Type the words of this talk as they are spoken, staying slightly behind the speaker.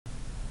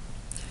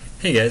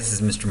Hey guys, this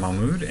is Mr.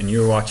 Mahmood and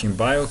you're watching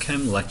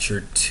Biochem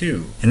Lecture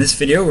 2. In this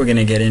video we're going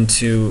to get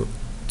into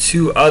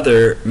two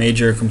other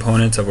major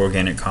components of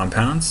organic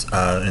compounds.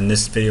 In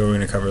this video we're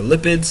going to cover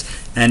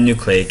lipids and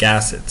nucleic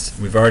acids.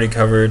 We've already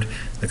covered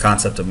the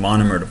concept of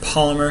monomer to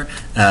polymer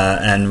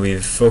and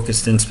we've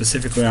focused in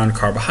specifically on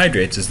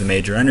carbohydrates as the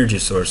major energy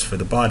source for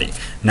the body.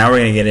 Now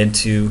we're going to get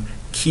into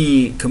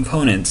key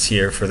components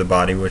here for the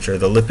body, which are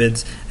the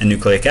lipids and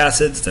nucleic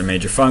acids, their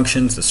major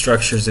functions, the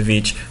structures of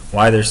each,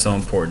 why they're so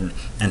important,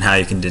 and how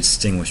you can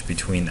distinguish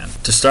between them.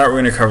 To start,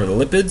 we're going to cover the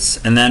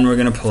lipids, and then we're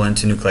going to pull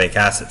into nucleic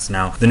acids.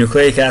 Now, the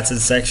nucleic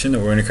acids section that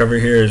we're going to cover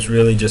here is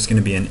really just going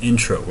to be an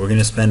intro. We're going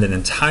to spend an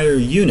entire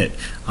unit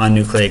on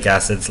nucleic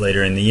acids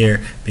later in the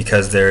year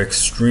because they're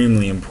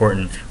extremely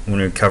important when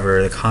we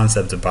cover the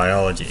concept of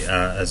biology.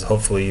 As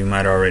hopefully you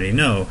might already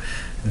know,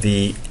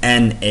 the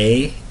Na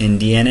in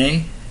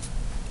DNA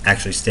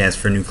actually stands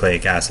for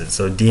nucleic acids.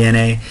 So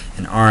DNA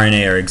and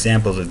RNA are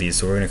examples of these,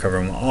 so we're going to cover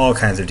them in all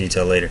kinds of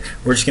detail later.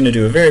 We're just going to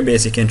do a very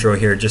basic intro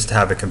here just to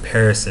have a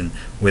comparison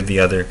with the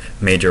other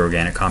major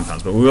organic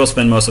compounds. But we will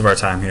spend most of our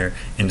time here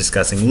in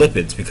discussing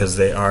lipids because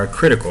they are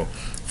critical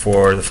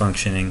for the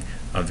functioning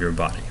of your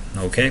body.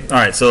 Okay?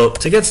 Alright, so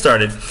to get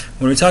started,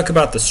 when we talk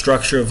about the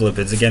structure of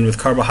lipids, again with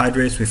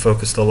carbohydrates we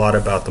focused a lot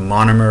about the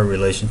monomer in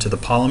relation to the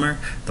polymer.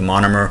 The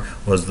monomer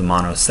was the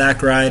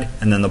monosaccharide,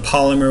 and then the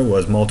polymer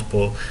was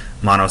multiple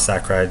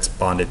monosaccharides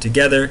bonded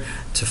together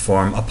to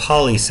form a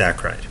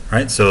polysaccharide,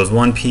 right? So as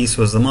one piece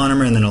was the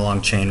monomer and then a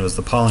long chain was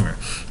the polymer.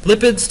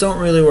 Lipids don't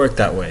really work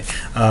that way.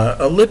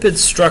 A lipid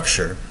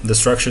structure, the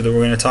structure that we're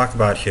going to talk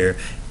about here,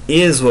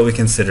 is what we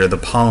consider the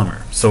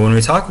polymer. So when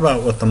we talk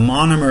about what the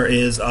monomer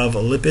is of a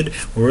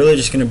lipid, we're really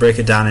just going to break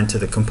it down into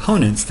the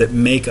components that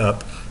make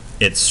up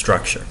its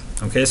structure.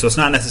 Okay, so it's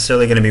not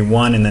necessarily going to be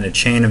one and then a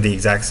chain of the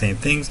exact same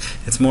things.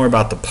 It's more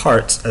about the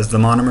parts as the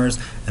monomers,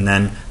 and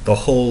then the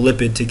whole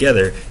lipid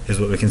together is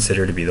what we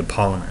consider to be the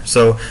polymer.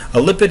 So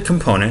a lipid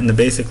component, and the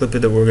basic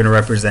lipid that we're going to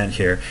represent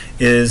here,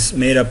 is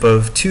made up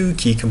of two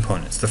key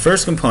components. The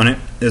first component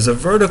is a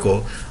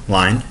vertical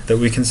line that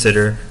we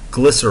consider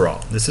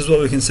glycerol. This is what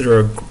we consider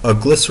a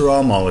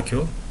glycerol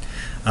molecule.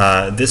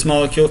 This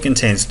molecule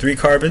contains 3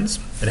 carbons,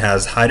 it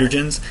has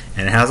hydrogens,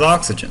 and it has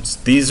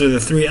oxygens. These are the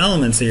 3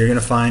 elements that you're going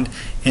to find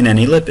in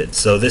any lipid.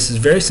 So this is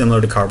very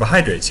similar to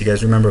carbohydrates. You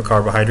guys remember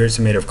carbohydrates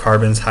are made of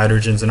carbons,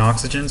 hydrogens, and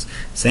oxygens?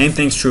 Same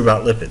thing's true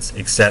about lipids,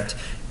 except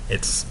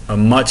it's a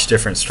much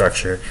different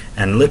structure,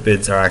 and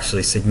lipids are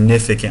actually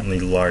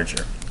significantly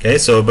larger. Okay,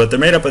 so but they're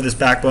made up of this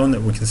backbone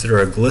that we consider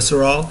a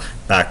glycerol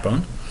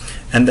backbone.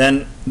 And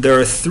then there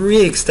are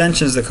 3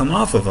 extensions that come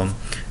off of them,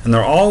 and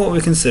they're all what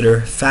we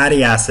consider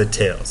fatty acid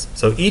tails.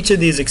 So each of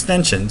these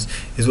extensions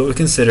is what we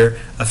consider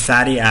a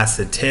fatty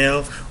acid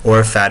tail or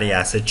a fatty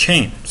acid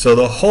chain. So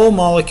the whole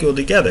molecule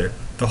together,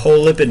 the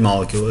whole lipid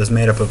molecule, is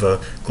made up of a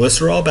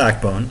glycerol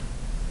backbone,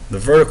 the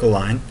vertical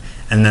line,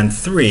 and then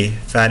 3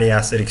 fatty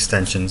acid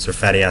extensions or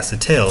fatty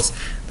acid tails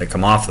that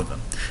come off of them.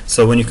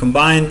 So when you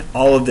combine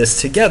all of this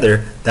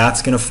together,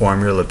 that's going to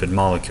form your lipid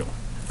molecule.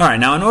 Alright,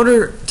 now in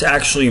order to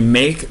actually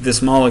make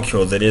this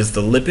molecule that is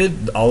the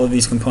lipid, all of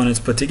these components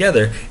put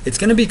together, it's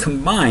going to be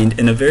combined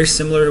in a very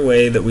similar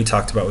way that we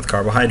talked about with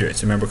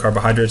carbohydrates. Remember,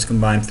 carbohydrates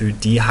combine through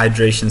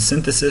dehydration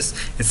synthesis.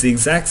 It's the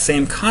exact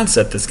same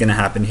concept that's going to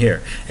happen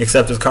here,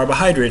 except with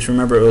carbohydrates,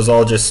 remember, it was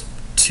all just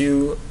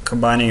 2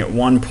 combining at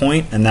one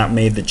point, and that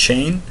made the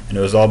chain, and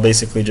it was all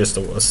basically just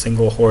a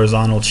single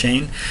horizontal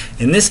chain.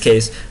 In this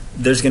case,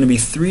 there's going to be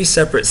 3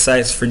 separate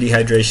sites for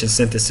dehydration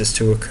synthesis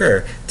to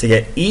occur to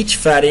get each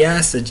fatty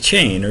acid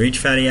chain or each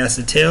fatty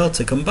acid tail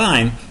to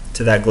combine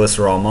to that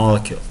glycerol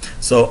molecule.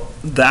 So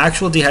the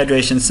actual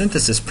dehydration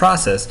synthesis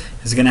process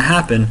is going to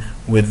happen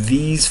with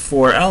these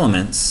 4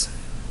 elements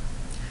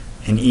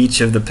in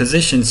each of the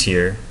positions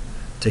here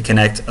to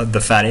connect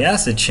the fatty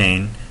acid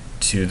chain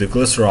to the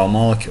glycerol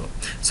molecule.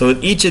 So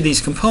with each of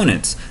these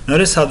components,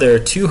 notice how there are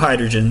 2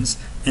 hydrogens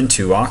and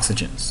 2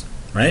 oxygens.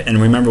 Right?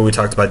 And remember, we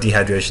talked about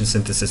dehydration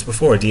synthesis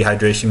before.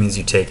 Dehydration means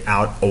you take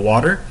out a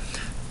water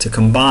to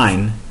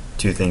combine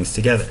 2 things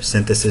together.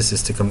 Synthesis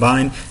is to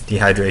combine,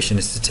 dehydration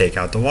is to take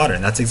out the water.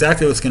 And that's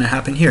exactly what's going to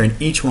happen here in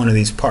each one of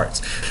these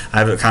parts. I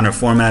have it kind of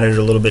formatted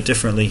a little bit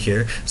differently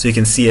here so you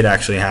can see it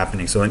actually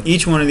happening. So in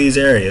each one of these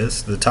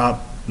areas, the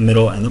top,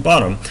 middle, and the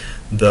bottom,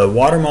 the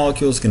water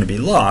molecule is going to be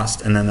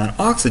lost, and then that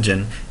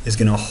oxygen is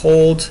going to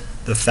hold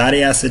the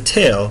fatty acid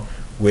tail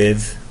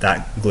with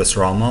that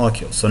glycerol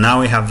molecule. So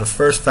now we have the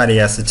first fatty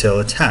acid tail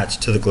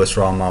attached to the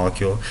glycerol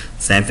molecule.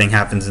 Same thing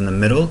happens in the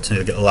middle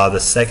to allow the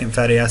second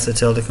fatty acid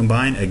tail to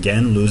combine,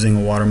 again losing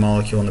a water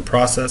molecule in the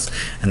process,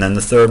 and then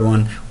the third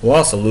one will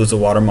also lose a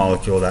water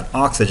molecule. That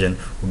oxygen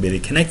will be the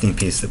connecting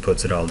piece that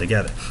puts it all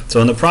together. So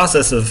in the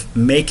process of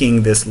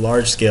making this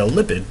large-scale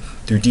lipid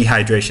through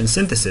dehydration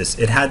synthesis,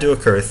 it had to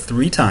occur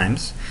 3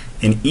 times.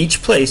 In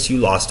each place you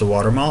lost a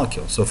water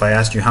molecule. So if I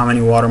asked you how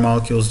many water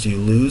molecules do you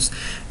lose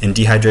in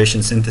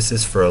dehydration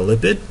synthesis for a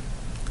lipid,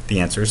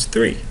 the answer is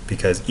 3,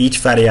 because each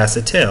fatty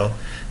acid tail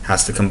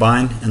has to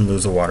combine and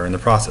lose the water in the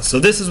process. So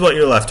this is what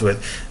you're left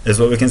with, is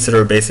what we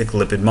consider a basic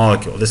lipid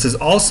molecule. This is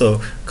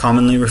also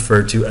commonly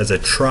referred to as a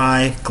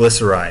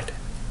triglyceride.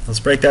 Let's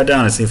break that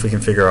down and see if we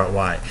can figure out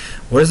why.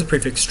 What does the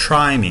prefix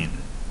tri mean?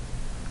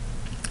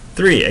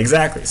 3,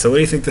 exactly. So what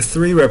do you think the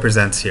 3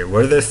 represents here?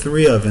 What are there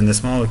 3 of in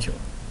this molecule?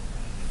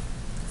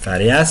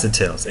 Fatty acid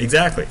tails,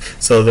 exactly.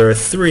 So there are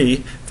 3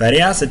 fatty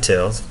acid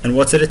tails, and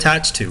what's it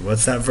attached to?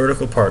 What's that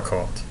vertical part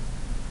called?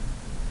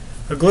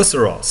 A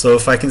glycerol. So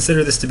if I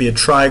consider this to be a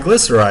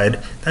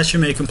triglyceride, that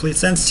should make complete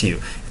sense to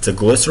you. It's a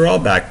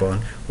glycerol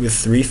backbone with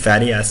 3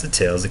 fatty acid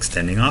tails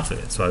extending off of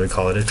it. That's why we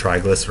call it a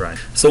triglyceride.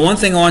 So one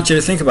thing I want you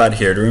to think about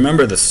here, to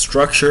remember the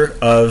structure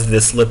of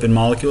this lipid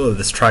molecule, of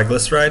this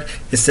triglyceride,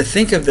 is to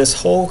think of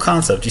this whole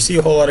concept. You see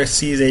a whole lot of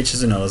C's,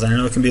 H's, and O's. I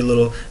know it can be a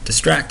little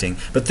distracting,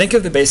 but think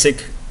of the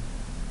basic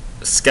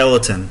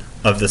skeleton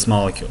of this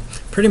molecule.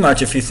 Pretty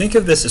much, if you think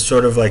of this as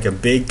sort of like a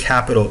big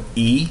capital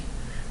E,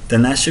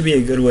 then that should be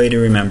a good way to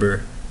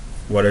remember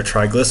what a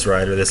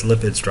triglyceride or this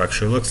lipid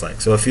structure looks like.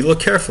 So if you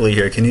look carefully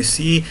here, can you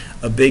see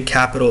a big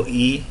capital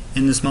E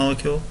in this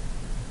molecule?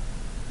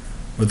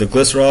 Where the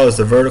glycerol is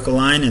the vertical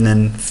line and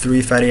then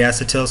 3 fatty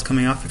acid tails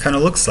coming off? It kind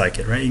of looks like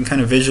it, right? You can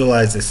kind of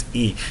visualize this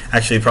E.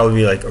 Actually, it'd probably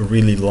be like a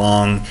really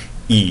long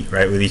E,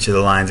 right, with each of the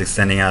lines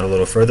extending out a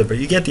little further, but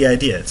you get the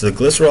idea. It's a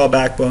glycerol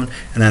backbone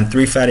and then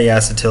 3 fatty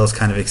acid tails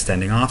kind of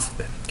extending off of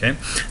it. Okay?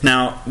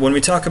 Now, when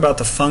we talk about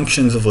the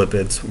functions of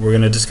lipids, we're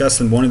going to discuss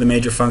one of the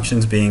major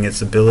functions being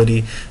its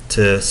ability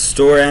to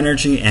store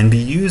energy and be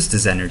used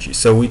as energy.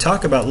 So we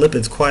talk about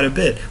lipids quite a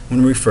bit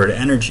when we refer to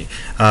energy.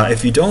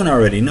 If you don't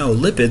already know,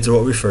 lipids are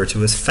what we refer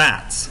to as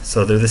fats.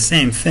 So they're the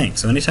same thing.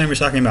 So anytime you're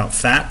talking about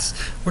fats,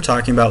 we're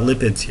talking about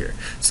lipids here.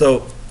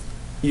 So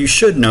you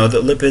should know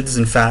that lipids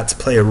and fats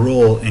play a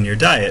role in your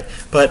diet,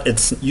 but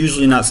it's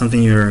usually not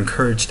something you're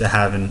encouraged to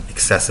have in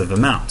excessive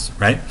amounts,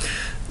 right?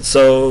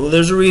 So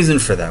there's a reason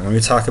for that. When we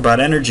talk about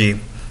energy,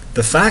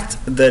 the fact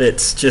that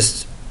its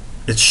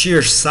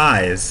sheer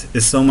size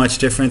is so much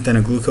different than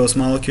a glucose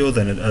molecule,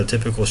 than a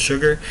typical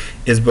sugar,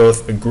 is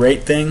both a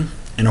great thing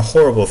and a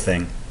horrible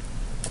thing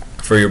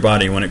for your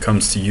body when it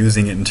comes to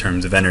using it in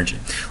terms of energy.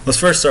 Let's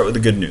first start with the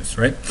good news,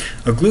 right?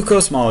 A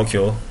glucose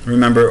molecule,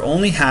 remember,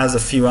 only has a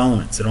few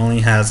elements. It only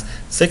has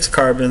 6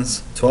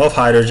 carbons, 12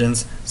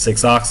 hydrogens,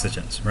 6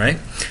 oxygens, right?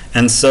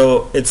 And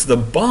so it's the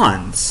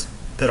bonds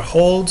that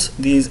holds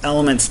these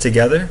elements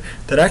together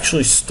that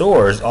actually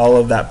stores all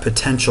of that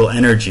potential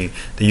energy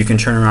that you can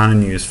turn around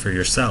and use for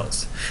your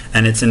cells.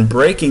 And it's in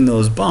breaking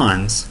those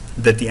bonds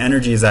that the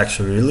energy is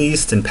actually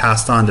released and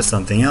passed on to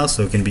something else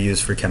so it can be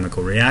used for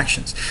chemical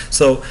reactions.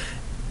 So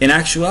in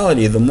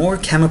actuality, the more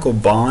chemical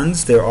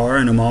bonds there are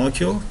in a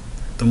molecule,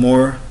 the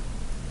more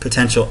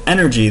potential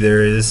energy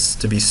there is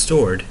to be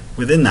stored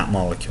within that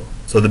molecule.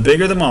 So the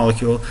bigger the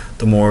molecule,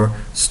 the more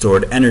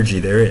stored energy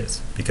there is,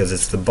 because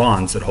it's the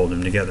bonds that hold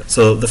them together.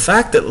 So the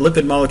fact that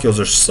lipid molecules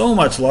are so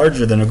much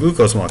larger than a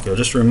glucose molecule,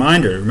 just a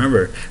reminder,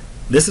 remember,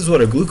 this is what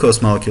a glucose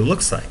molecule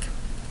looks like.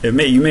 You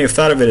may have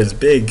thought of it as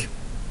big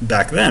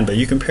back then, but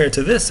you compare it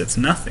to this, it's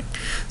nothing.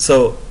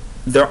 So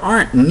there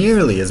aren't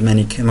nearly as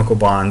many chemical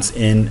bonds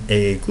in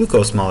a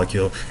glucose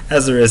molecule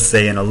as there is,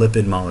 say, in a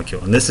lipid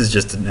molecule. And this is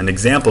just an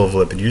example of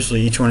lipid.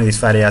 Usually each one of these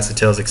fatty acid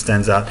tails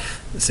extends out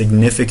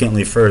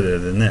significantly further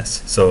than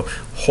this. So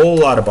a whole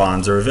lot of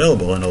bonds are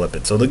available in a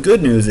lipid. So the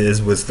good news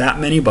is, with that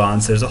many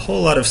bonds, there's a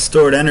whole lot of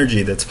stored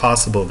energy that's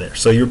possible there.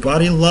 So your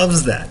body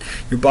loves that.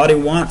 Your body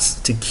wants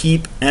to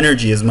keep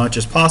energy as much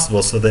as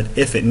possible so that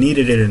if it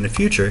needed it in the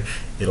future,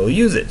 it'll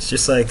use it. It's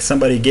just like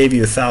somebody gave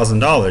you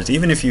 $1,000.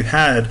 Even if you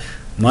had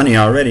money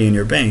already in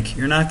your bank,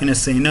 you're not going to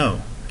say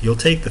no. You'll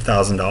take the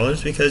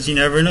 $1,000 because you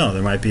never know.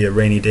 There might be a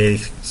rainy day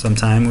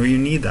sometime where you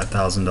need that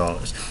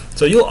 $1,000.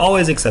 So you'll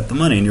always accept the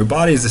money, and your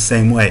body is the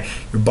same way.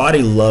 Your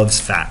body loves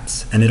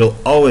fats, and it'll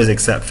always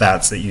accept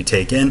fats that you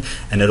take in,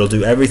 and it'll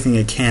do everything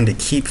it can to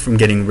keep from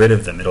getting rid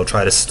of them. It'll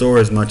try to store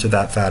as much of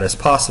that fat as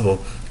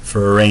possible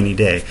for a rainy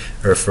day,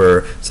 or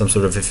for some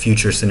sort of a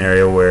future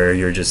scenario where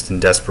you're just in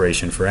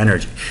desperation for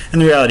energy.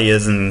 And the reality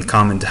is, in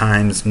common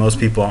times, most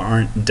people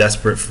aren't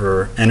desperate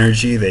for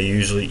energy. They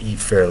usually eat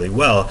fairly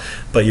well,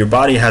 but your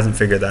body hasn't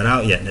figured that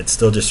out yet, and it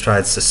still just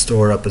tries to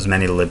store up as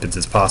many lipids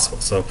as possible.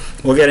 So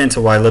we'll get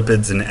into why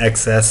lipids in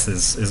excess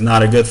is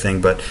not a good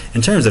thing, but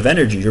in terms of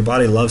energy, your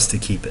body loves to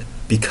keep it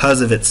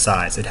because of its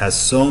size. It has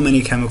so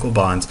many chemical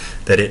bonds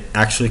that it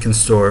actually can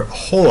store a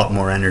whole lot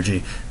more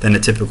energy than a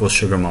typical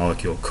sugar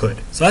molecule could.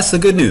 So that's the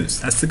good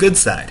news. That's the good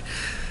side.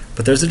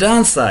 But there's a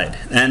downside,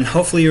 and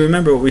hopefully you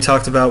remember what we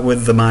talked about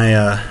with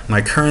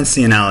my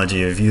currency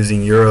analogy of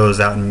using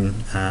euros out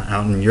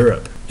in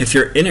Europe. If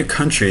you're in a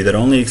country that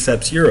only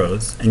accepts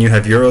euros, and you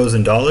have euros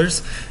and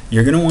dollars,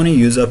 you're going to want to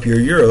use up your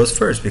euros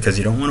first, because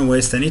you don't want to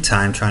waste any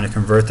time trying to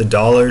convert the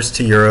dollars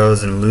to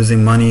euros and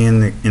losing money in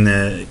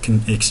the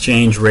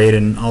exchange rate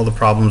and all the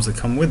problems that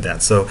come with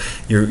that. So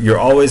you're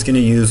always going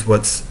to use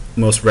what's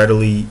most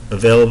readily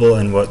available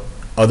and what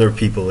other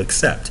people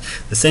accept.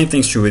 The same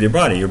thing's true with your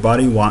body. Your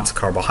body wants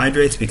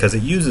carbohydrates because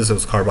it uses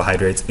those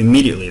carbohydrates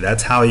immediately.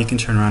 That's how you can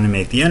turn around and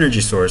make the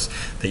energy source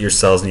that your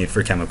cells need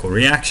for chemical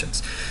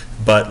reactions.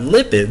 But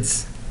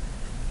lipids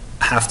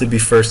have to be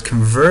first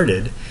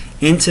converted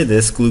into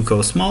this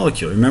glucose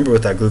molecule. Remember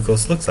what that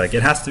glucose looks like.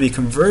 It has to be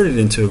converted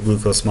into a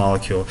glucose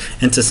molecule,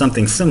 into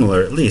something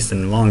similar, at least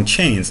in long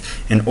chains,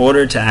 in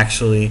order to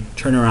actually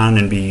turn around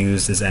and be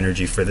used as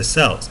energy for the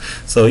cells.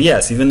 So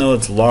yes, even though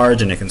it's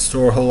large and it can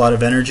store a whole lot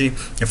of energy,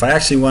 if I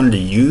actually wanted to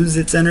use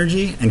its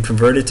energy and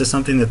convert it to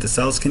something that the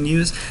cells can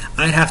use,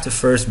 I'd have to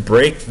first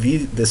break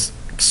this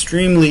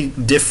extremely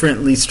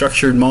differently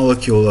structured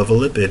molecule of a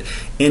lipid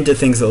into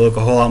things that look a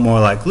whole lot more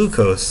like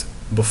glucose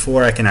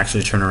before I can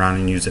actually turn around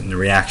and use it in the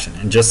reaction.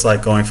 And just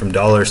like going from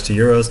dollars to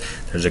euros,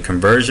 there's a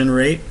conversion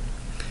rate.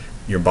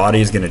 Your body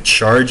is going to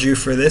charge you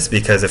for this,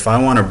 because if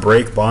I want to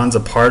break bonds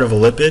apart of a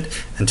lipid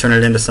and turn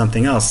it into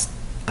something else,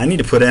 I need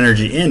to put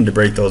energy in to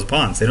break those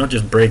bonds. They don't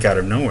just break out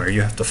of nowhere.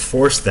 You have to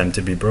force them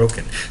to be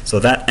broken. So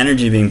that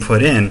energy being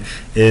put in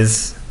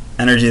is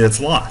energy that's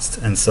lost.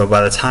 And so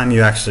by the time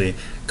you actually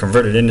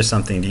convert it into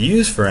something to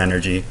use for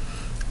energy,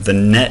 the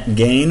net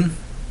gain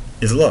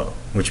is low,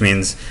 which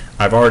means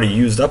I've already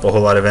used up a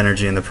whole lot of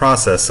energy in the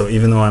process. So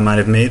even though I might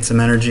have made some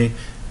energy,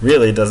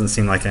 really it doesn't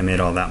seem like I made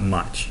all that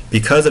much.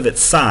 Because of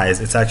its size,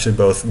 it's actually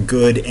both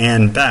good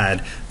and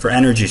bad for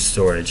energy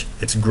storage.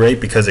 It's great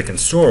because it can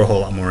store a whole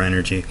lot more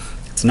energy.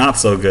 It's not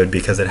so good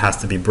because it has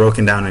to be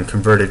broken down and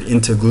converted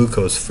into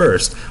glucose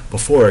first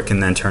before it can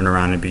then turn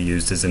around and be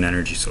used as an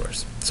energy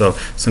source. So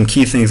some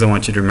key things I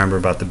want you to remember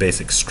about the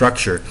basic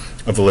structure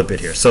of a lipid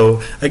here.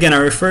 So again, I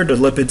referred to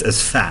lipids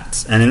as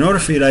fats, and in order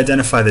for you to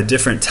identify the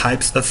different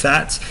types of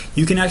fats,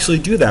 you can actually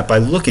do that by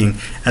looking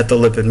at the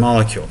lipid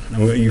molecule.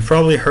 Now, you've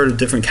probably heard of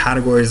different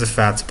categories of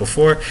fats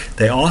before.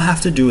 They all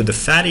have to do with the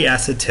fatty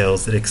acid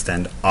tails that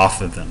extend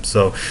off of them.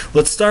 So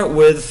let's start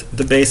with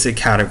the basic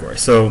category.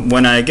 So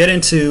when I get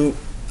into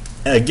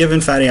a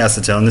given fatty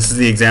acid tail, and this is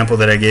the example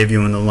that I gave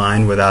you in the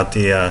line without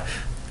the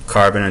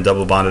carbon and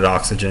double bonded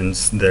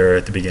oxygens there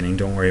at the beginning,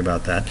 don't worry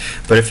about that.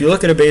 But if you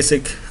look at a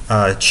basic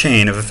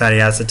chain of a fatty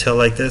acid tail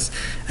like this,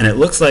 and it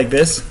looks like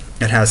this,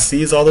 it has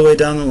C's all the way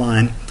down the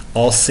line,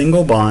 all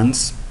single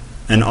bonds,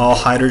 and all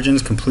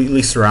hydrogens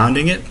completely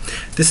surrounding it.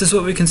 This is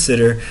what we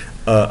consider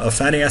a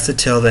fatty acid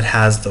tail that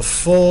has the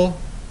full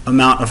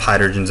amount of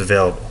hydrogens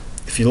available.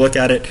 If you look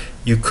at it,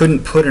 you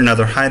couldn't put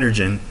another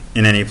hydrogen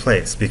in any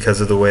place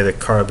because of the way the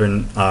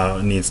carbon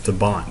needs to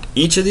bond.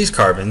 Each of these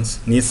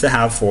carbons needs to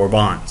have 4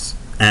 bonds.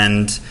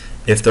 And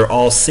if they're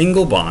all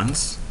single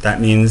bonds,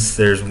 that means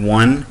there's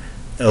one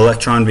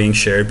electron being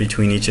shared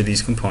between each of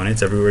these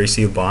components. Everywhere you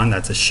see a bond,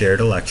 that's a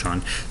shared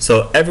electron.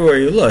 So everywhere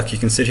you look, you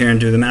can sit here and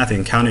do the math, you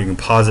can count it, you can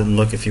pause it and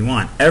look if you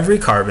want. Every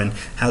carbon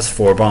has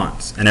 4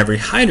 bonds, and every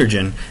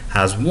hydrogen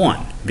has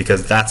 1,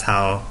 because that's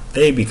how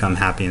they become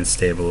happy and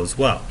stable as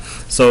well.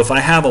 So if I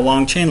have a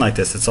long chain like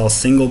this, it's all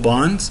single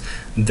bonds,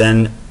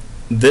 then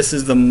this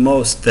is the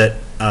most that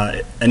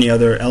any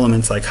other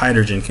elements like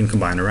hydrogen can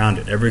combine around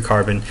it. Every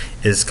carbon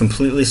is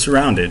completely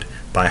surrounded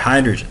by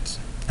hydrogens,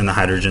 and the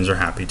hydrogens are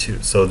happy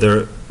too. So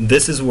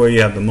this is where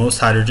you have the most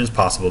hydrogens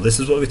possible. This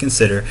is what we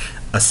consider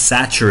a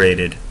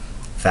saturated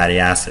fatty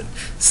acid.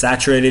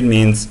 Saturated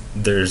means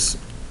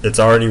it's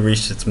already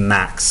reached its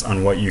max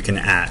on what you can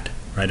add,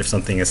 right? If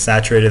something is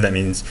saturated, that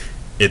means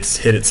it's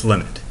hit its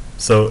limit.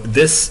 So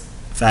this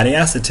fatty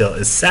acid tail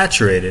is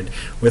saturated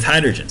with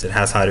hydrogens. It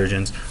has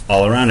hydrogens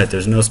all around it.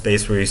 There's no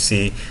space where you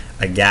see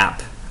a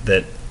gap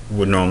that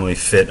would normally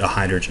fit a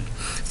hydrogen.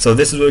 So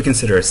this is what we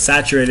consider a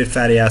saturated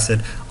fatty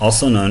acid,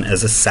 also known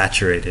as a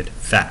saturated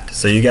fat.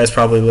 So you guys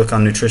probably look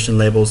on nutrition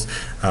labels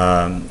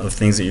of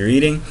things that you're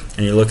eating,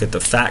 and you look at the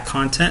fat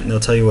content, and they'll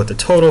tell you what the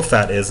total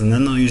fat is, and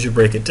then they'll usually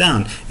break it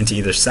down into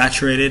either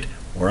saturated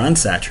or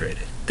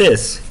unsaturated.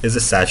 This is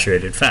a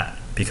saturated fat,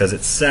 because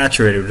it's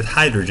saturated with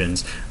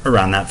hydrogens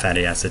around that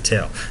fatty acid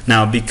tail.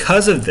 Now,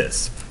 because of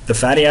this, the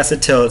fatty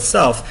acid tail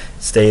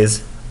itself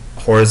stays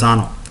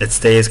horizontal. It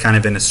stays kind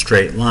of in a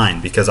straight line,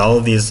 because all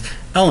of these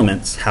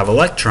elements have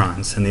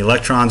electrons, and the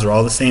electrons are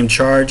all the same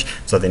charge,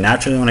 so they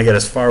naturally want to get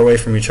as far away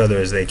from each other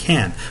as they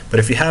can. But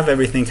if you have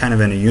everything kind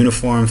of in a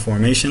uniform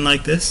formation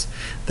like this,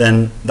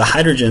 then the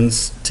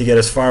hydrogens, to get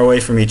as far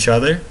away from each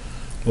other,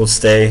 will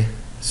stay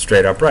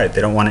straight upright.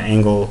 They don't want to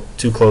angle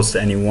too close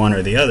to any one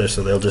or the other,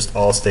 so they'll just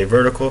all stay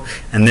vertical,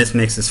 and this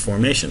makes this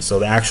formation. So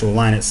the actual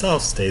line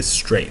itself stays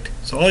straight.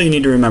 So all you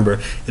need to remember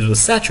is with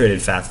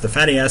saturated fats, the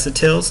fatty acid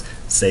tails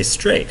stay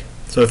straight.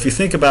 So if you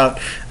think about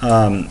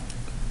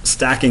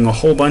stacking a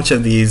whole bunch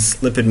of these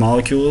lipid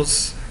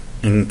molecules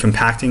and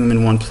compacting them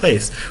in one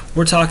place,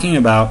 we're talking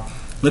about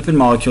lipid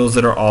molecules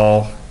that are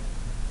all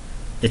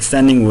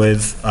extending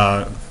with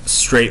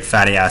straight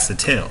fatty acid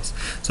tails.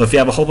 So if you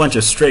have a whole bunch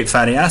of straight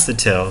fatty acid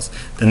tails,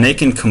 then they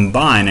can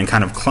combine and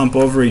kind of clump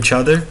over each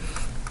other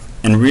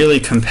and really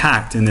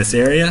compact in this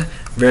area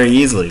very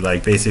easily,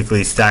 like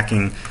basically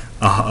stacking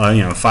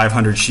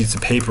 500 sheets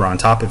of paper on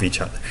top of each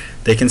other.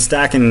 They can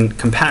stack and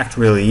compact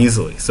really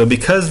easily. So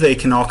because they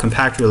can all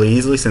compact really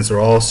easily, since they're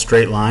all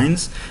straight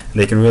lines,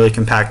 they can really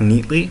compact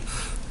neatly,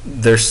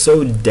 they're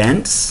so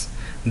dense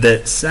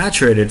that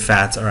saturated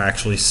fats are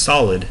actually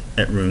solid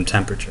at room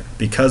temperature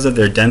because of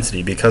their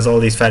density. Because all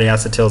these fatty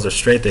acid tails are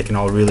straight, they can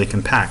all really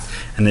compact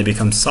and they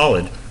become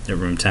solid at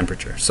room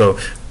temperature. So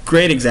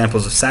great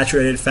examples of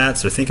saturated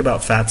fats, or think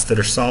about fats that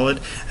are solid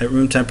at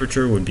room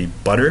temperature, would be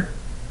butter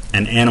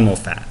and animal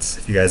fats.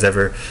 If you guys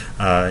ever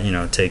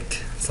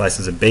take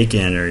slices of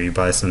bacon, or you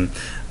buy some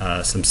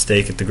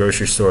steak at the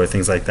grocery store,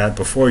 things like that,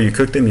 before you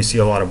cook them you see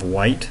a lot of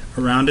white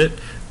around it,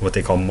 what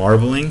they call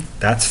marbling.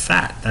 That's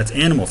fat, that's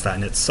animal fat,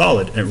 and it's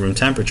solid at room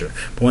temperature.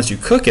 But once you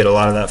cook it, a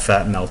lot of that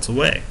fat melts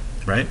away,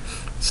 right?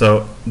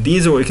 So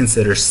these are what we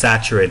consider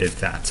saturated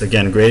fats.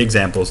 Again, great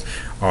examples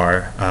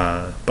are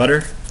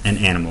butter and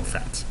animal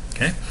fats.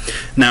 Okay.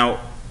 Now,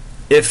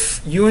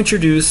 if you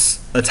introduce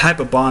a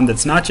type of bond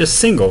that's not just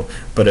single,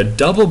 but a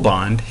double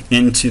bond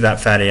into that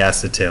fatty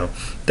acid tail,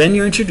 then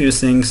you're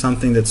introducing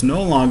something that's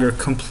no longer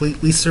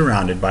completely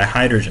surrounded by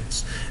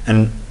hydrogens.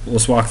 And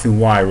let's walk through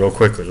why real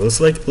quickly.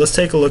 Let's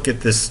take a look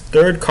at this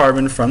third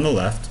carbon from the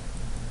left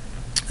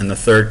and the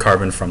third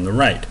carbon from the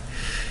right.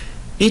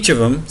 Each of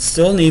them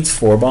still needs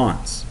 4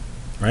 bonds,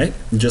 right?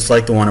 Just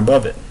like the one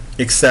above it.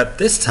 Except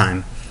this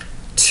time,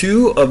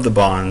 2 of the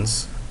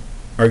bonds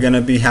are going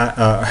to be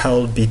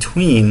held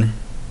between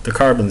the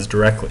carbons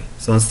directly.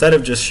 So instead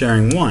of just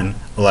sharing 1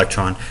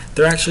 electron,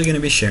 they're actually going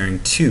to be sharing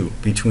 2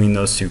 between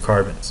those 2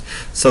 carbons.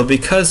 So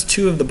because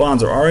 2 of the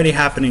bonds are already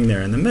happening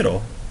there in the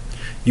middle,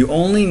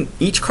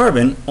 each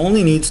carbon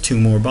only needs 2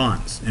 more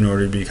bonds in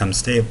order to become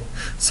stable.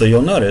 So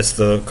you'll notice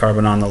the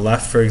carbon on the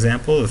left, for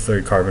example, the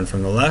third carbon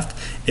from the left,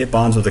 it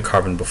bonds with the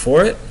carbon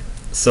before it,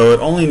 so it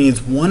only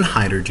needs 1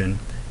 hydrogen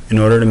in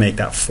order to make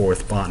that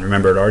 4th bond.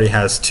 Remember, it already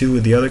has 2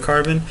 with the other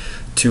carbon,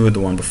 2 with the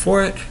one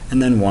before it,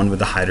 and then 1 with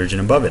the hydrogen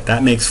above it.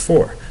 That makes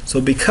 4.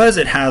 So because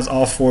it has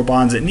all 4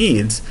 bonds it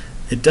needs,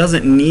 it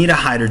doesn't need a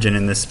hydrogen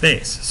in this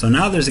space. So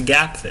now there's a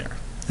gap there.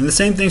 And the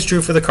same thing's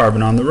true for the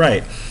carbon on the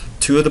right.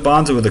 2 of the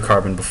bonds are with the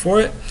carbon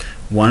before it,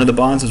 1 of the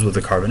bonds is with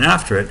the carbon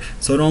after it,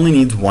 so it only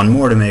needs 1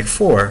 more to make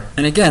 4,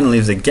 and again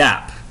leaves a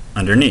gap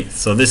underneath.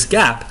 So this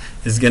gap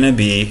is going to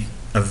be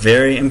a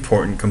very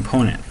important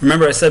component.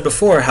 Remember, I said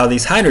before how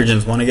these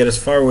hydrogens want to get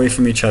as far away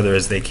from each other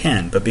as they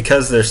can, but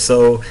because they're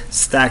so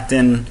stacked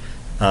in,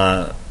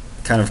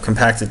 kind of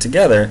compacted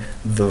together,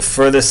 the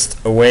furthest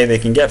away they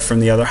can get from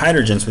the other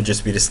hydrogens would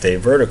just be to stay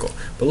vertical.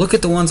 But look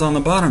at the ones on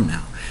the bottom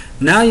now.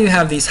 Now you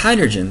have these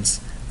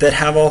hydrogens that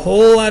have a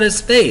whole lot of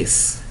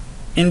space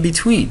in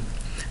between.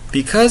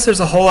 Because there's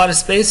a whole lot of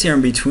space here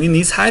in between,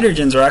 these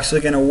hydrogens are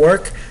actually going to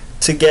work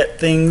to get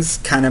things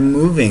kind of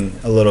moving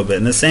a little bit.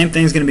 And the same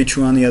thing is going to be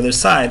true on the other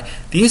side.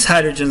 These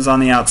hydrogens on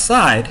the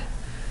outside,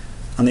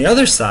 on the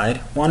other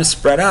side, want to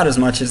spread out as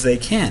much as they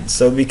can.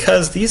 So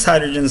because these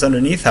hydrogens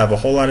underneath have a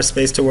whole lot of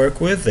space to work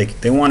with,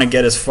 they want to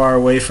get as far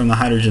away from the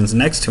hydrogens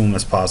next to them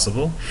as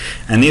possible.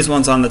 And these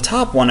ones on the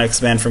top want to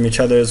expand from each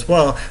other as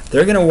well.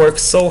 They're going to work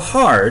so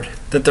hard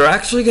that they're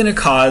actually going to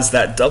cause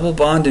that double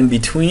bond in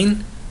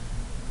between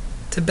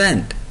to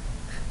bend.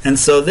 And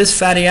so this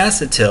fatty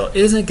acid tail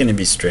isn't going to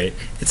be straight,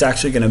 it's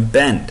actually going to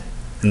bend.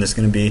 And there's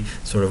going to be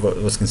sort of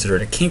what's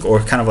considered a kink,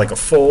 or kind of like a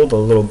fold, a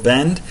little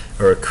bend,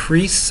 or a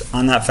crease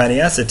on that fatty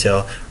acid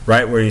tail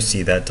right where you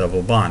see that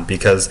double bond,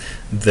 because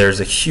there's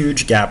a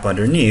huge gap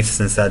underneath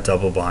since that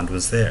double bond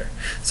was there.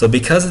 So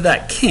because of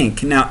that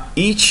kink, now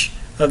each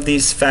of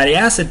these fatty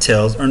acid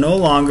tails are no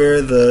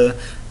longer the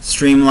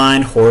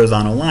streamlined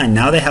horizontal line.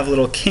 Now they have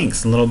little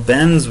kinks and little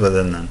bends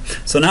within them.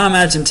 So now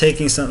imagine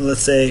taking some, let's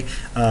say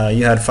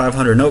you had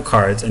 500 note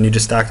cards and you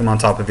just stack them on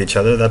top of each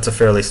other. That's a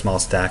fairly small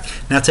stack.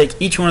 Now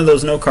take each one of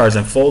those note cards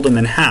and fold them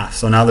in half.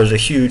 So now there's a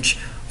huge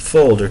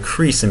fold or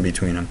crease in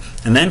between them.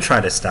 And then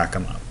try to stack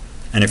them up.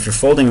 And if you're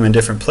folding them in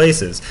different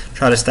places,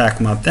 try to stack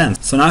them up then.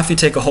 So now if you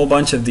take a whole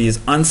bunch of these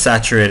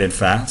unsaturated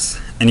fats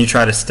and you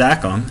try to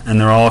stack them,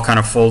 and they're all kind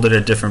of folded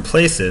at different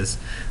places,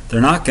 they're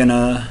not going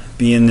to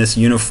be in this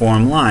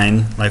uniform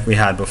line like we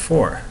had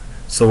before.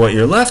 So what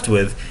you're left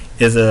with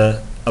is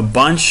a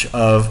bunch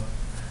of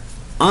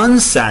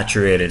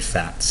unsaturated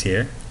fats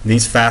here.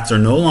 These fats are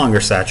no longer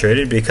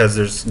saturated because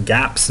there's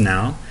gaps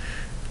now.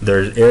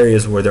 There's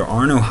areas where there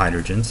are no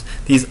hydrogens.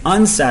 These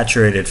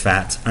unsaturated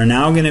fats are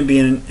now going to be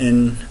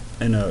in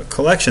a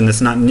collection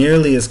that's not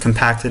nearly as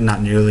compacted,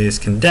 not nearly as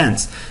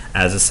condensed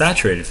as the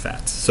saturated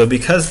fats. So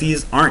because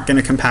these aren't going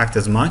to compact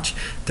as much,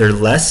 they're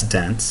less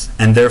dense,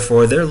 and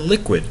therefore they're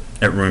liquid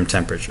at room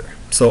temperature.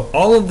 So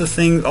all of the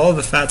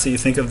fats that you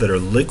think of that are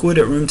liquid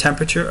at room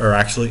temperature are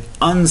actually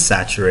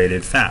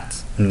unsaturated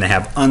fats, and they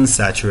have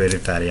unsaturated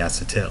fatty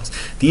acid tails.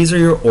 These are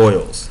your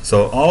oils.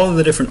 So all of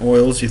the different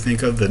oils you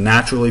think of, the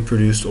naturally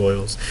produced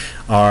oils,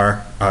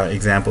 are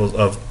examples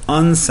of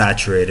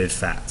unsaturated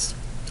fats.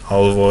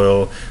 Olive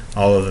oil,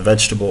 all of the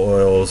vegetable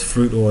oils,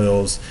 fruit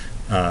oils,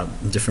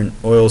 different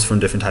oils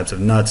from different types of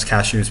nuts,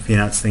 cashews,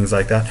 peanuts, things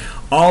like that.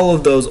 All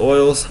of those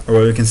oils are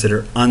what we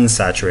consider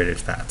unsaturated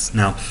fats.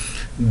 Now,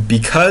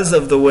 because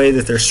of the way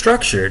that they're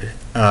structured,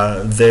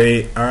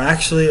 they are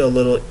actually a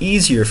little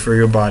easier for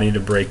your body to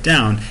break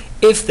down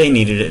if they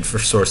needed it for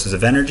sources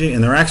of energy,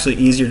 and they're actually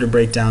easier to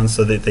break down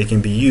so that they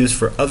can be used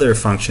for other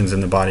functions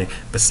in the body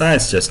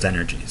besides just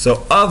energy.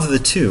 So of the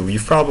two,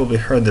 you've probably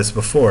heard this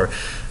before,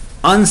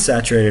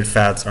 unsaturated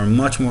fats are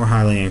much more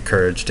highly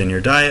encouraged in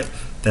your diet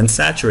than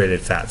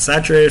saturated fats.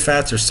 Saturated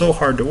fats are so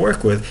hard to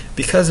work with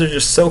because they're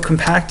just so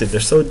compacted. They're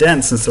so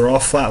dense. Since they're all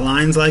flat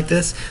lines like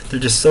this, they're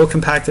just so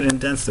compacted and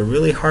dense. They're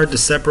really hard to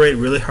separate,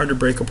 really hard to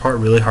break apart,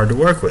 really hard to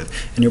work with.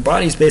 And your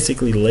body's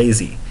basically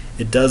lazy.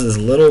 It does as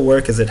little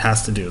work as it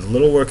has to do, as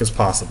little work as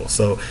possible.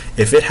 So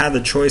if it had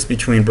the choice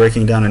between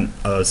breaking down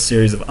a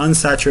series of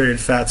unsaturated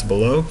fats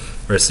below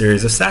or a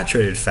series of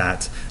saturated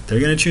fats, they're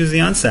going to choose the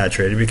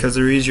unsaturated because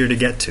they're easier to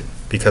get to,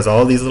 because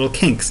all these little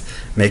kinks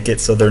make it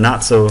so they're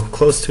not so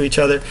close to each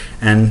other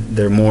and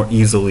they're more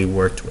easily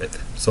worked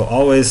with. So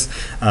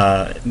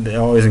they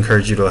always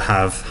encourage you to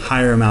have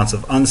higher amounts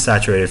of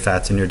unsaturated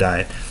fats in your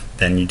diet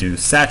than you do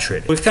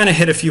saturated. We've kind of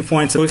hit a few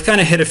points.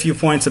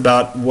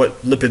 About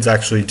what lipids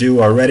actually do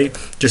already.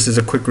 Just as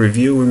a quick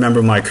review,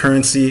 remember my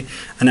currency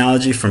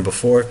analogy from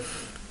before.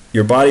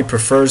 Your body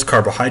prefers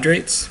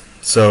carbohydrates.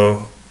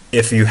 So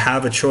if you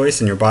have a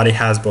choice and your body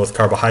has both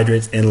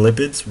carbohydrates and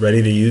lipids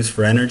ready to use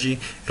for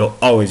energy, it'll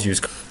always use.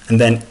 And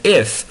then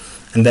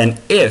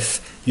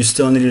if you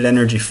still needed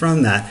energy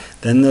from that,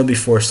 then they'll be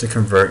forced to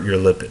convert your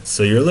lipids.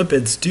 So your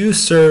lipids do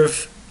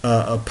serve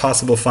a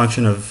possible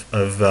function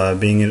of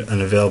being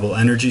an available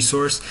energy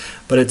source,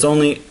 but it's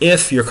only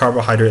if your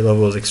carbohydrate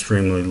level is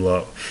extremely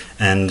low.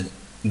 And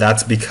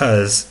that's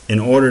because in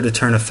order to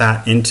turn a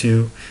fat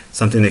into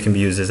something that can be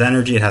used as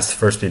energy, it has to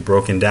first be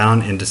broken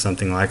down into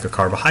something like a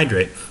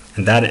carbohydrate,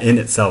 and that in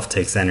itself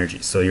takes energy.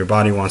 So your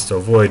body wants to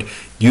avoid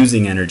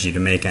using energy to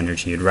make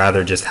energy. You'd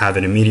rather just have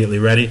it immediately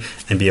ready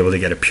and be able to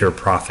get a pure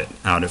profit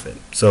out of it.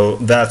 So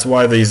that's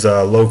why these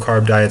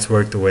low-carb diets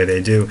work the way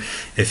they do.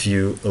 If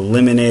you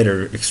eliminate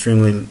or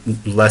extremely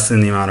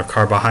lessen the amount of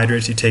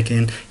carbohydrates you take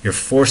in, you're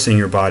forcing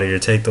your body to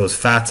take those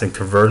fats and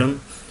convert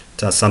them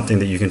to something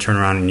that you can turn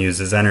around and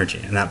use as energy.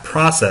 And that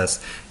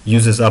process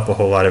uses up a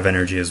whole lot of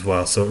energy as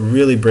well. So it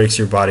really breaks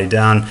your body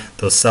down.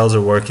 Those cells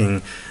are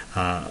working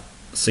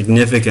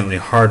significantly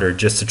harder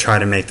just to try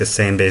to make the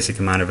same basic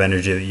amount of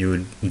energy that you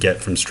would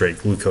get from straight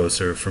glucose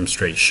or from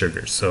straight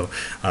sugars. So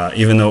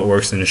even though it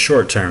works in the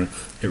short term,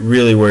 it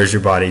really wears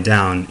your body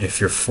down if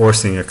you're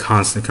forcing a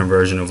constant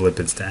conversion of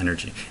lipids to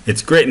energy.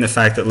 It's great in the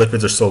fact that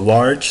lipids are so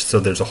large,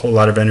 so there's a whole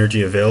lot of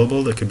energy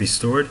available that could be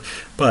stored,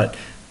 but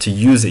to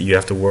use it you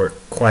have to work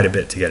quite a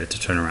bit to get it to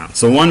turn around.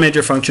 So one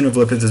major function of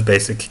lipids is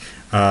basic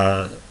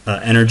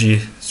energy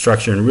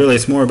structure, and really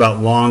it's more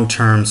about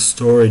long-term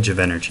storage of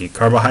energy.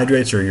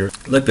 Carbohydrates or your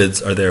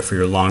lipids are there for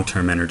your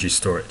long-term energy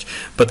storage.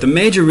 But the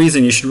major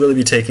reason you should really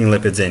be taking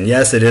lipids in,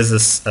 yes, it is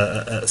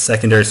a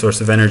secondary source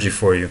of energy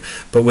for you,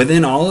 but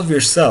within all of your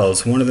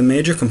cells, one of the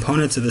major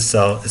components of the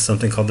cell is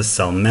something called the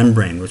cell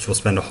membrane, which we'll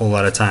spend a whole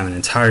lot of time, an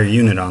entire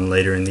unit on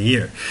later in the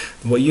year.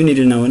 What you need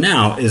to know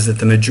now is that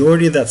the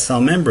majority of that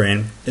cell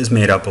membrane is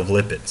made up of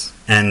lipids.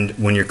 And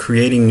when you're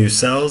creating new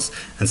cells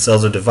and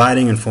cells are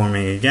dividing and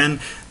forming again,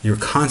 you're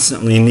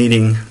constantly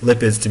needing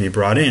lipids to be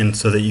brought in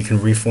so that you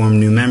can reform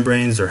new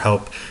membranes or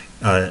help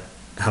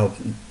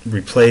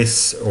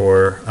replace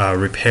or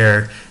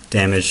repair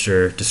damaged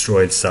or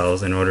destroyed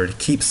cells in order to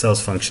keep cells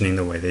functioning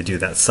the way they do.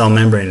 That cell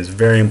membrane is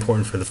very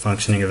important for the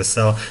functioning of a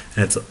cell,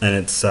 and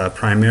it's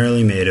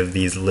primarily made of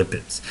these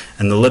lipids.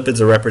 And the lipids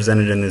are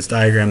represented in this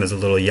diagram as a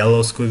little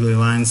yellow squiggly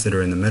lines that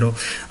are in the middle,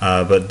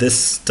 but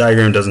this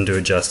diagram doesn't do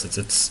it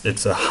justice.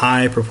 It's a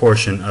high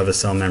proportion of a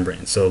cell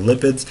membrane. So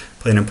lipids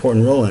play an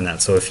important role in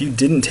that. So if you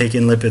didn't take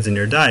in lipids in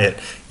your diet,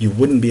 you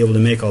wouldn't be able to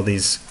make all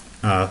these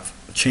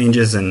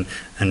changes and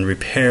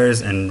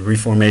repairs and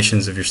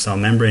reformations of your cell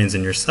membranes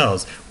in your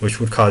cells, which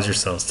would cause your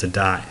cells to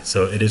die.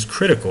 So it is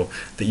critical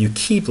that you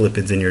keep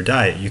lipids in your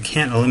diet. You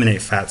can't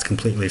eliminate fats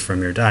completely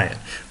from your diet,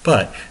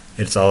 but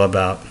it's all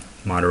about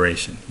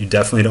moderation. You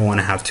definitely don't want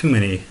to have too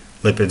many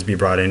lipids be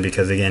brought in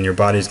because, again, your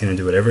body's going to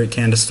do whatever it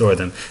can to store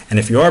them. And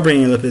if you are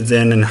bringing lipids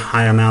in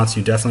high amounts,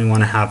 you definitely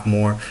want to have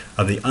more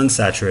of the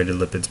unsaturated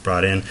lipids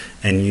brought in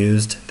and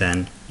used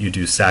than you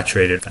do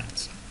saturated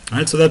fats.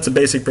 Alright, so that's a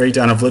basic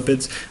breakdown of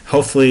lipids.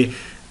 Hopefully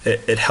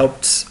it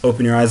helps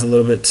open your eyes a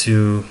little bit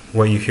to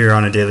what you hear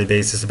on a daily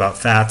basis about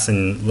fats,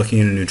 and looking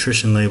at a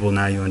nutrition label,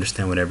 now you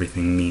understand what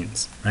everything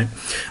means, right?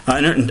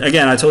 And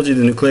again, I told you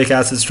the nucleic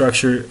acid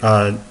structure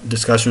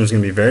discussion is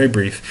going to be very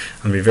brief.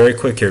 I'm going to be very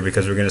quick here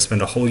because we're going to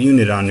spend a whole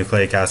unit on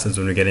nucleic acids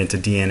when we get into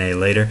DNA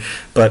later.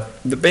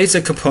 But the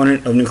basic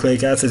component of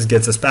nucleic acids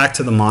gets us back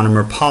to the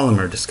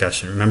monomer-polymer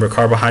discussion. Remember,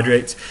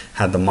 carbohydrates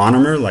had the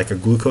monomer, like a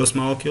glucose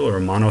molecule or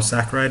a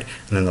monosaccharide,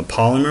 and then the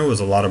polymer was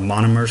a lot of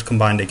monomers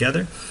combined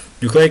together.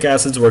 Nucleic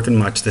acids work in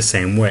much the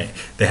same way.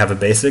 They have a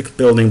basic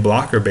building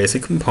block or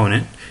basic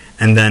component,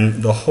 and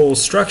then the whole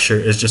structure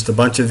is just a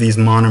bunch of these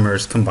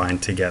monomers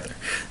combined together.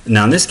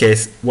 Now in this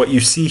case, what you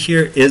see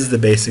here is the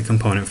basic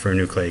component for a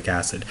nucleic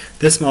acid.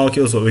 This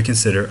molecule is what we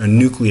consider a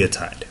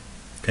nucleotide.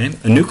 Okay?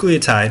 A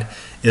nucleotide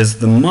is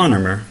the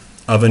monomer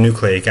of a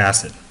nucleic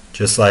acid,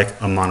 just like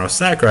a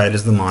monosaccharide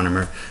is the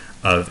monomer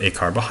of a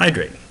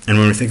carbohydrate. And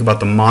when we think about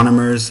the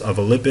monomers of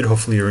a lipid,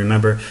 hopefully you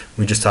remember,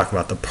 we just talked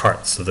about the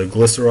parts. So the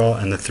glycerol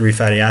and the 3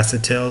 fatty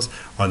acid tails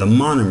are the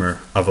monomer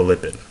of a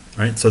lipid,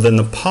 right? So then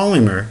the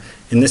polymer,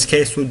 in this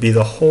case, would be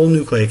the whole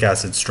nucleic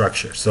acid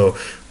structure. So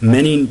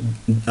many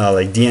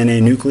like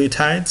DNA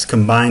nucleotides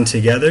combine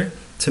together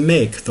to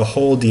make the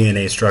whole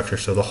DNA structure.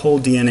 So the whole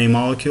DNA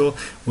molecule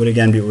would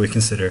again be what we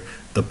consider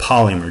the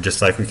polymer,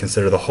 just like we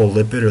consider the whole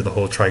lipid or the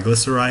whole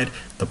triglyceride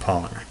the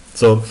polymer.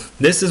 So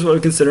this is what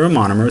we consider a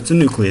monomer. It's a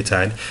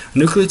nucleotide. A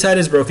nucleotide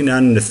is broken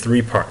down into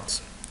 3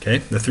 parts. Okay,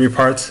 the 3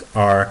 parts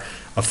are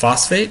a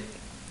phosphate.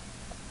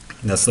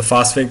 That's the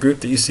phosphate group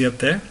that you see up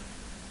there.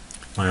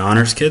 My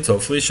honors kids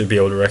hopefully should be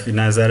able to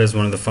recognize that as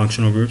one of the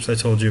functional groups I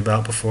told you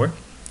about before.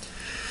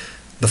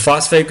 The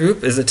phosphate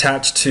group is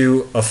attached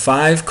to a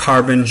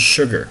 5-carbon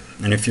sugar.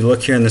 And if you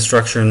look here in the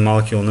structure and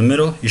molecule in the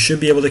middle, you should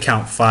be able to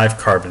count 5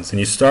 carbons.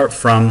 And you start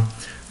from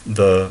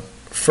the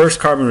first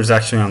carbon, which is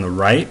actually on the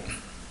right.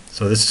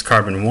 So this is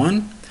carbon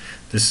 1,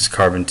 this is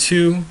carbon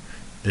 2,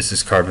 this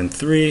is carbon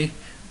 3,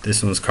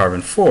 this one's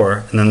carbon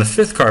 4, and then the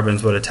 5th carbon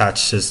is what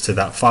attaches to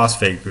that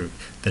phosphate group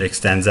that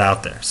extends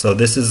out there. So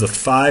this is the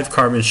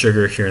 5-carbon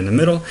sugar here in the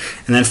middle.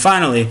 And then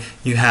finally,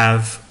 you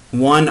have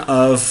one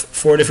of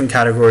 4 different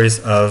categories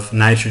of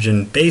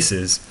nitrogen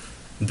bases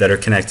that are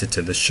connected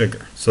to the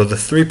sugar. So the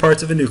 3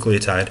 parts of a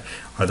nucleotide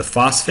are the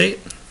phosphate,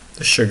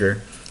 the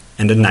sugar,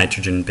 and a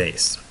nitrogen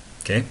base.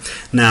 Okay.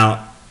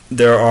 Now,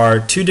 there are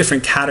 2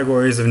 different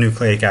categories of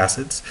nucleic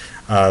acids.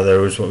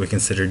 There is what we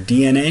consider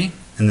DNA,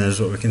 and there's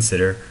what we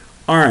consider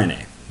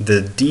RNA.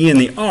 The D and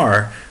the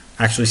R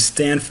actually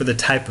stand for the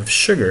type of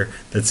sugar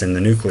that's in the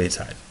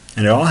nucleotide.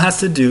 And it all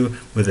has to do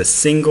with a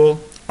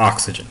single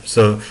oxygen.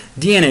 So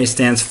DNA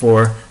stands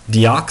for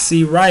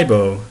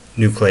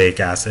deoxyribonucleic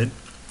acid.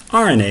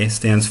 RNA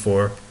stands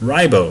for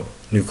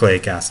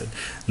ribonucleic acid.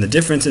 And the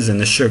difference is in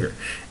the sugar.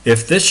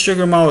 If this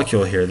sugar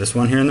molecule here, this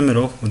one here in the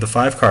middle with the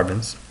 5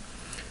 carbons,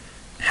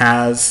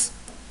 has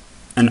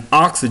an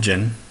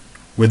oxygen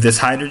with this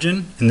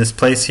hydrogen in this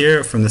place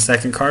here from the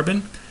 2nd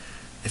carbon,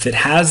 if it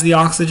has the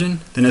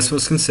oxygen, then this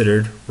was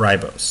considered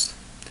ribose.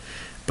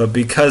 But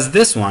because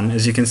this one,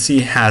 as you can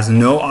see, has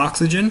no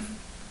oxygen,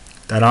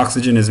 that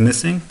oxygen is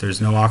missing, there's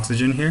no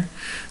oxygen here,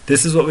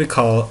 this is what we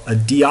call a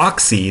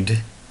deoxide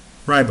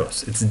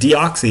ribose. It's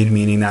deoxide,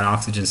 meaning that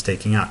oxygen is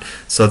taken out.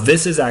 So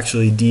this is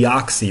actually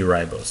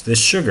deoxyribose. This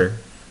sugar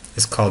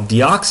is called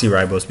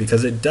deoxyribose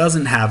because it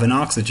doesn't have an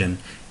oxygen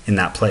in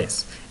that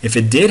place. If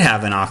it did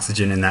have an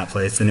oxygen in that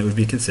place, then it would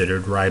be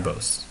considered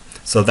ribose.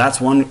 So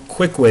that's one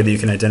quick way that you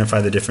can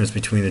identify the difference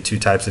between the 2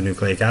 types of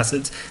nucleic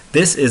acids.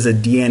 This is a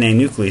DNA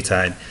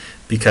nucleotide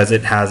because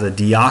it has a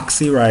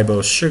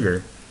deoxyribose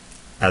sugar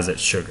as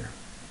its sugar.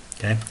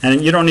 Okay? And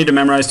you don't need to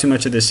memorize too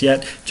much of this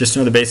yet. Just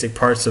know the basic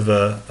parts of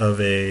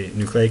a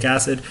nucleic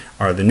acid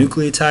are the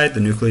nucleotide.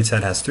 The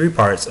nucleotide has 3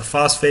 parts, a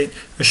phosphate,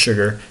 a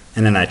sugar,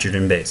 and a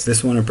nitrogen base.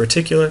 This one in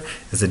particular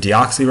is a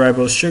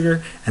deoxyribose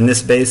sugar, and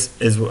this base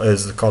is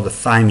called a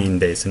thymine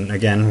base. And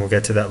again, we'll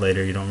get to that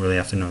later. You don't really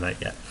have to know that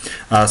yet.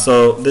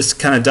 So this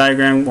kind of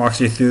diagram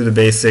walks you through the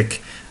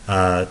basic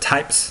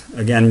types.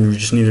 Again, you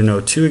just need to know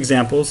 2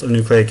 examples of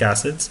nucleic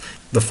acids.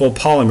 The full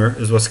polymer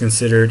is what's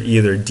considered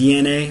either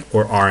DNA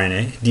or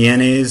RNA.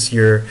 DNA is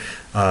your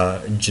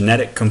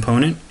genetic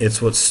component.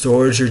 It's what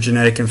stores your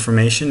genetic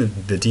information.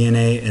 The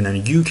DNA in a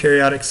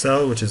eukaryotic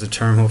cell, which is a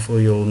term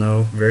hopefully you'll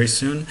know very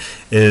soon,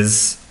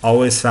 is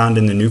always found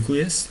in the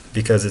nucleus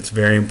because it's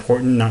very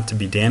important not to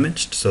be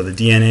damaged. So the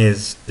DNA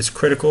is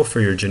critical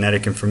for your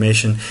genetic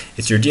information.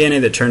 It's your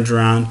DNA that turns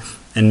around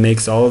and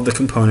makes all of the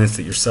components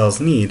that your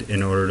cells need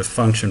in order to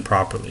function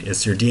properly.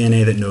 It's your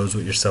DNA that knows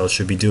what your cells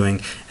should be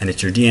doing, and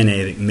it's your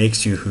DNA that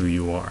makes you who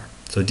you are.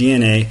 So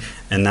DNA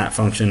and that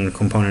function and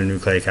component of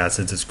nucleic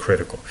acids is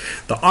critical.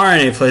 The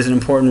RNA plays an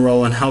important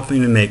role in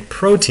helping to make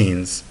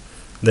proteins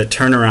that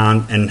turn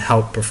around and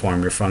help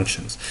perform your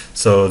functions.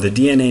 So the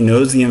DNA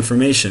knows the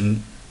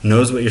information,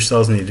 knows what your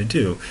cells need to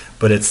do,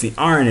 but it's the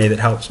RNA that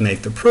helps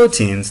make the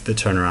proteins that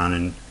turn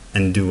around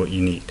and do what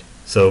you need.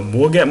 So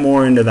we'll get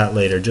more into that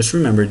later. Just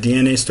remember,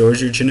 DNA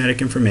stores your genetic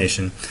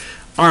information.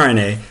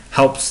 RNA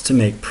helps to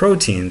make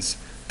proteins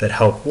that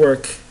help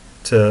work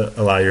to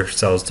allow your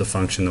cells to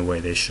function the way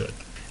they should.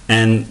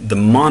 And the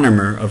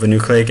monomer of a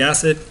nucleic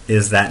acid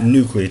is that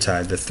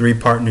nucleotide, the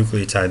 3-part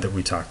nucleotide that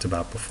we talked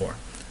about before.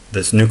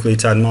 This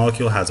nucleotide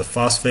molecule has a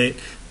phosphate,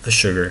 a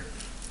sugar,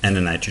 and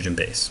a nitrogen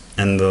base.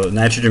 And the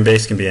nitrogen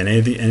base can be any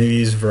of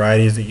these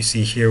varieties that you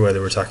see here,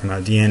 whether we're talking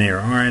about DNA or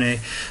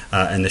RNA.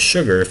 And the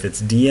sugar, if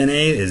it's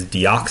DNA, is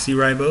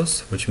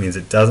deoxyribose, which means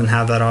it doesn't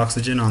have that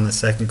oxygen on the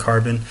 2nd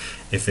carbon.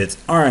 If it's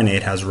RNA,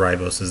 it has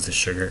ribose as the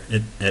sugar.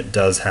 It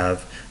does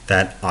have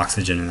that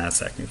oxygen in that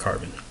 2nd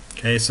carbon.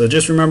 Okay, so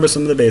just remember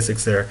some of the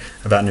basics there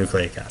about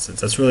nucleic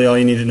acids. That's really all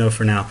you need to know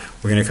for now.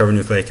 We're going to cover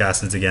nucleic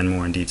acids again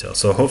more in detail.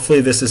 So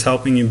hopefully this is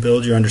helping you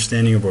build your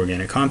understanding of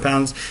organic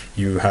compounds.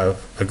 You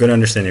have a good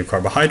understanding of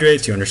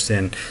carbohydrates. You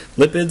understand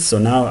lipids. So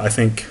now I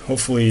think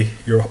hopefully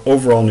your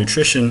overall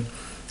nutrition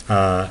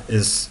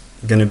is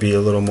going to be a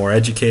little more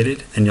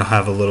educated, and you'll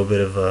have a little bit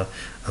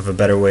of a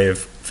better way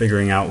of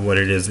figuring out what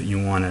it is that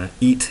you want to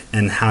eat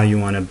and how you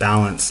want to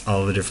balance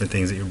all the different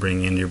things that you're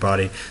bringing into your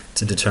body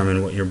to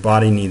determine what your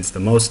body needs the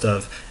most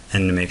of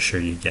and to make sure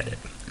you get it.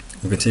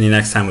 We'll continue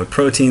next time with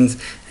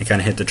proteins and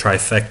kind of hit the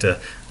trifecta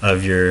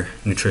of your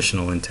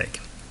nutritional intake.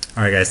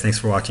 Alright guys, thanks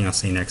for watching. I'll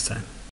see you next time.